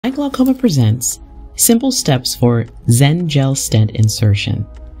Glaucoma presents Simple Steps for Xen Gel Stent Insertion.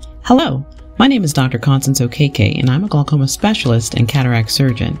 Hello, my name is Dr. Constance Okeke and I'm a glaucoma specialist and cataract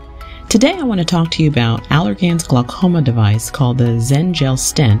surgeon. Today I want to talk to you about Allergan's glaucoma device called the Xen Gel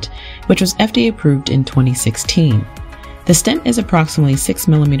Stent, which was FDA-approved in 2016. The stent is approximately 6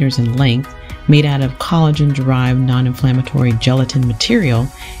 millimeters in length, made out of collagen-derived non-inflammatory gelatin material,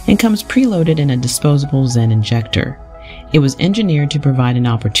 and comes preloaded in a disposable Zen injector. It was engineered to provide an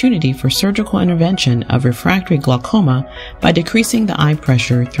opportunity for surgical intervention of refractory glaucoma by decreasing the eye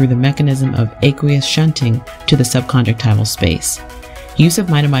pressure through the mechanism of aqueous shunting to the subconjunctival space. Use of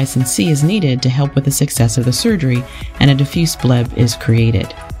mitomycin C is needed to help with the success of the surgery, and a diffuse bleb is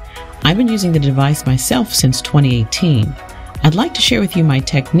created. I've been using the device myself since 2018. I'd like to share with you my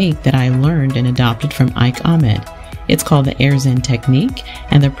technique that I learned and adopted from Ike Ahmed. It's called the Air Xen Technique,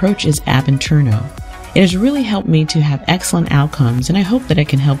 and the approach is ab interno. It has really helped me to have excellent outcomes, and I hope that it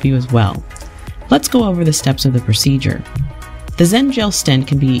can help you as well. Let's go over the steps of the procedure. The Xen Gel Stent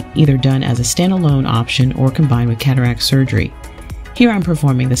can be either done as a standalone option or combined with cataract surgery. Here I'm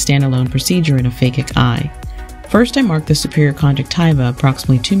performing the standalone procedure in a phakic eye. First, I mark the superior conjunctiva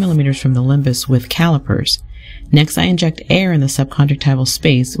approximately 2 millimeters from the limbus with calipers. Next, I inject air in the subconjunctival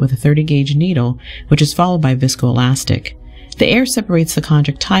space with a 30-gauge needle, which is followed by viscoelastic. The air separates the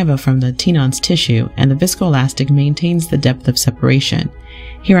conjunctiva from the Tenon's tissue, and the viscoelastic maintains the depth of separation.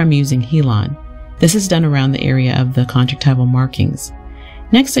 Here I'm using Helon. This is done around the area of the conjunctival markings.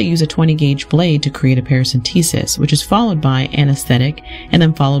 Next, I use a 20-gauge blade to create a paracentesis, which is followed by anesthetic and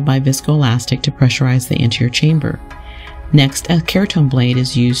then followed by viscoelastic to pressurize the anterior chamber. Next, a keratome blade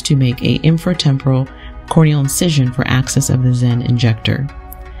is used to make an infratemporal corneal incision for access of the Xen injector.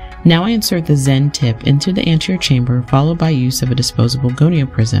 Now I insert the Xen tip into the anterior chamber, followed by use of a disposable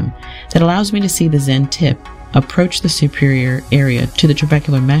gonioprism that allows me to see the Xen tip approach the superior area to the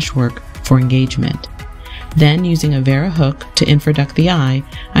trabecular meshwork for engagement. Then, using a Vera hook to infraduct the eye,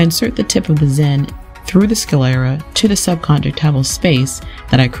 I insert the tip of the Xen through the sclera to the subconjunctival space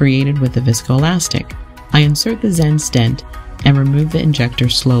that I created with the viscoelastic. I insert the Xen stent and remove the injector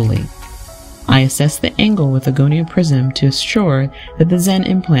slowly. I assess the angle with a gonioprism to assure that the Xen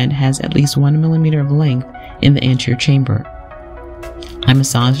implant has at least 1 millimeter of length in the anterior chamber. I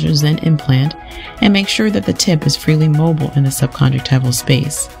massage the Xen implant and make sure that the tip is freely mobile in the subconjunctival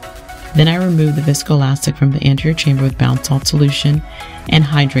space. Then I remove the viscoelastic from the anterior chamber with bound salt solution and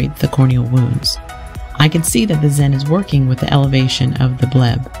hydrate the corneal wounds. I can see that the Xen is working with the elevation of the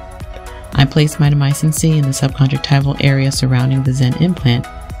bleb. I place mitomycin C in the subconjunctival area surrounding the Xen implant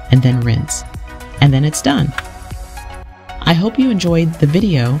and then rinse. And then it's done. I hope you enjoyed the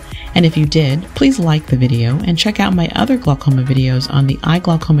video, and if you did, please like the video and check out my other glaucoma videos on the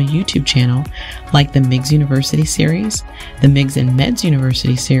iGlaucoma YouTube channel, like the MIGS University series, the MIGS and Meds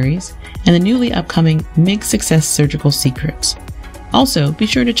University series, and the newly upcoming MIGS Success Surgical Secrets. Also, be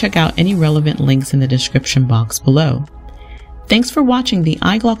sure to check out any relevant links in the description box below. Thanks for watching the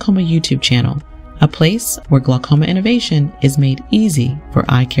iGlaucoma YouTube channel, a place where glaucoma innovation is made easy for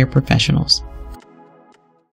eye care professionals.